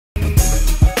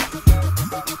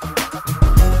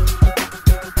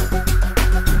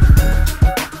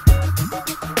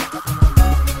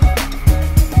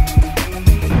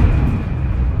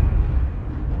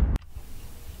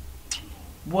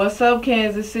What's up,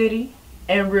 Kansas City?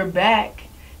 And we're back.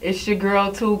 It's your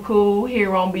girl Too Cool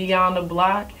here on Beyond the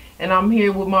Block, and I'm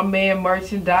here with my man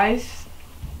Merchandise.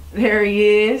 There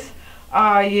he is.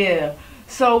 Yeah.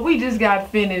 So we just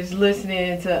got finished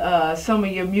listening to some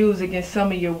of your music and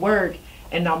some of your work,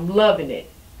 and I'm loving it.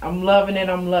 I'm loving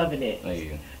it. Thank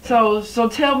you. So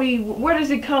tell me, where does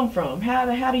it come from?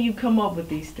 How do you come up with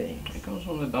these things? It comes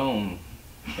from the dome.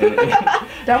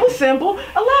 That was simple.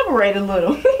 Elaborate a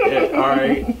little. Yeah, all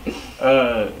right.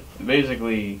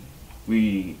 Basically,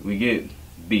 we get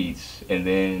beats, and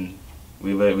then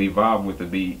we vibe with the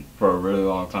beat for a really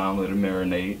long time, let it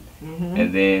marinate,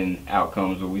 and then out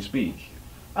comes what we speak.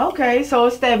 Okay, so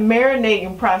it's that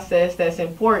marinating process that's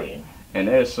important. And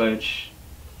as such,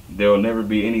 there'll never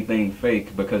be anything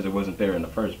fake because it wasn't there in the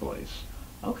first place.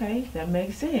 Okay, that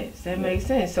makes sense. That makes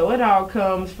sense. So it all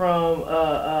comes from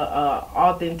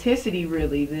authenticity,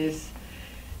 really.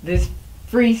 This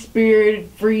free spirit,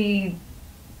 free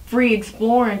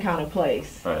exploring kind of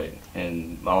place. Right.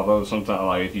 And although sometimes,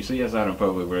 like, if you see us out in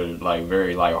public, we're like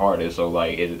very lighthearted. So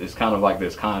like it's kind of like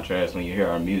this contrast when you hear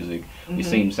our music. We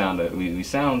we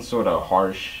sound sort of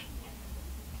harsh,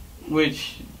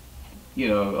 which, you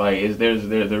know, like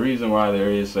the reason why there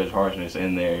is such harshness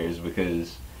in there is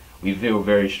because we feel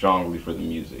very strongly for the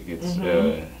music. It's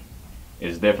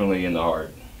definitely in the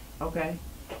heart. Okay.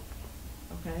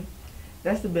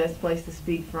 That's the best place to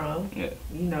speak from. Yeah.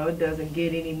 You know, it doesn't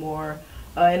get any more.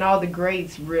 And all the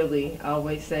greats really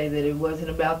always say that it wasn't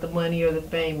about the money or the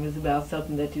fame. It was about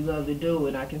something that you love to do.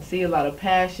 And I can see a lot of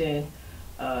passion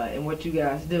in what you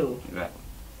guys do. Exactly.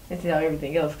 Until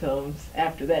everything else comes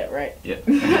after that, right? Yeah.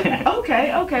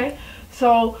 Okay.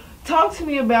 So talk to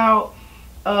me about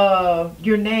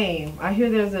your name. I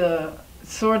hear there's a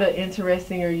sort of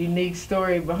interesting or unique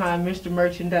story behind Mr.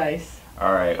 Merchandise.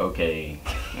 All right. Okay.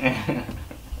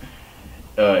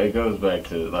 It goes back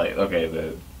to like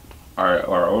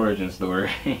our origin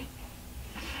story.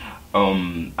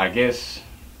 I guess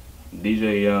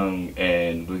DJ Young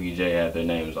and Boogie J had their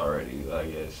names already, I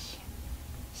guess.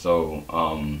 So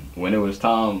when it was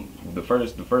time, the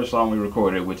first song we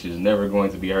recorded, which is never going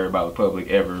to be heard by the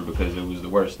public ever because it was the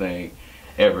worst thing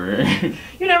ever.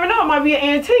 You never know, it might be an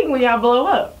antique when y'all blow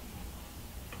up.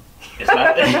 It's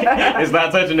not. It's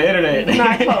not touching the internet. It's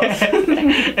not close.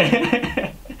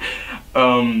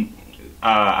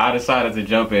 I decided to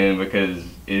jump in because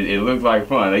it looked like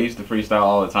fun. I used to freestyle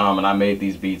all the time, and I made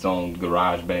these beats on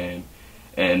GarageBand.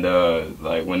 And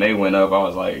like when they went up, I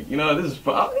was like, you know, this is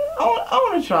fun. I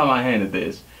want to try my hand at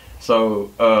this.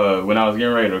 So when I was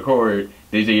getting ready to record,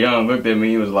 DJ Young looked at me.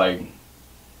 He was like,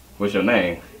 "What's your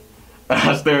name?"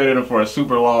 I stared at him for a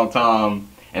super long time,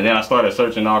 and then I started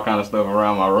searching all kind of stuff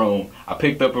around my room. I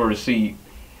picked up a receipt,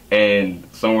 and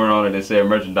somewhere on it said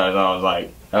Merchandise. I was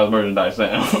like, "That was Merchandise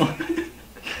Sound."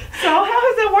 So how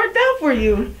has it worked out for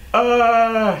you?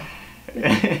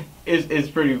 It's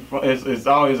pretty fun. It's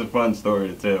always a fun story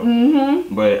to tell.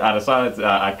 But I decided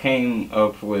I came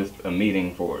up with a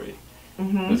meaning for it.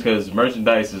 Because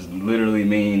merchandise literally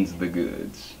means the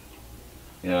goods.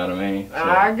 You know what I mean? So,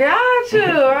 I got you.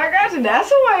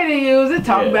 That's a way to use it.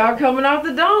 Talk about coming off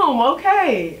the dome.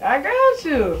 Okay, I got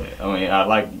you. I mean, I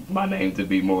like my name to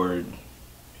be more,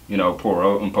 you know,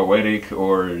 poetic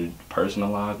or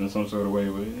personalized in some sort of way.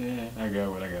 But yeah, I got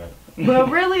what I got.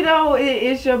 But really though,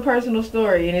 it's your personal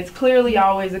story, and it's clearly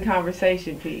always a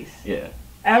conversation piece. Yeah.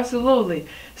 Absolutely.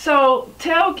 So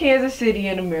tell Kansas City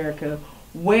and America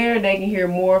where they can hear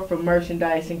more from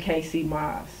Merchandise and KC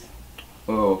MOZ.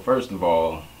 Well, first of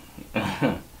all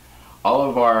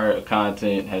of our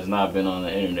content has not been on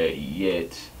the internet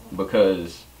yet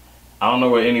because I don't know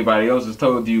what anybody else has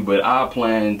told you, but I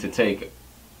plan to take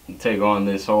on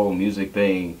this whole music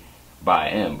thing by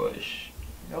ambush.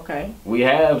 Okay. We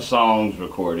have songs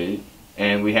recorded,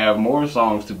 and we have more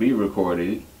songs to be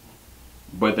recorded,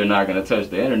 but they're not going to touch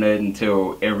the internet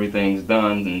until everything's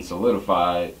done and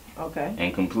solidified. Okay.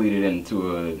 And completed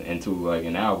into like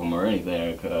an album or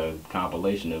anything, a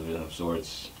compilation of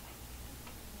sorts.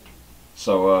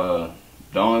 So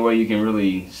the only way you can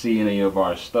really see any of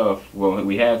our stuff, well,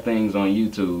 we have things on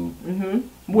YouTube.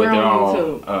 Where on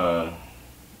YouTube?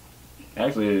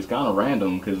 Actually, it's kind of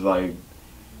random because like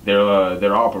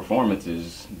they're all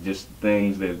performances, just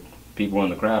things that people in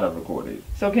the crowd have recorded.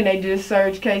 So can they just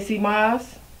search KC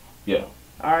MOZ? Yeah.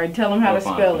 All right, tell them how to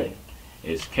spell it.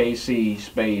 It's KC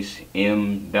space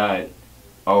M.O.Z.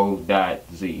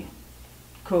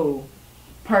 Cool.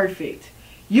 Perfect.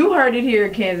 You heard it here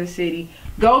in Kansas City.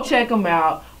 Go check them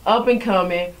out. Up and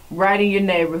coming, right in your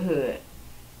neighborhood.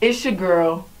 It's your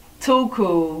girl, Too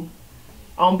Cool,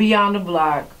 on Beyond the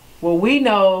Block, where we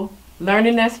know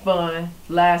learning that's fun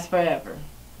lasts forever.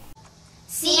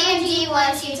 CMG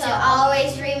wants you to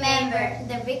always remember,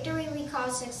 the victory we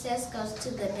call success goes to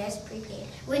the best prepared.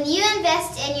 When you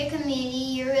invest in your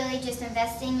community, you're really just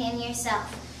investing in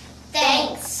yourself.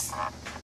 Thanks.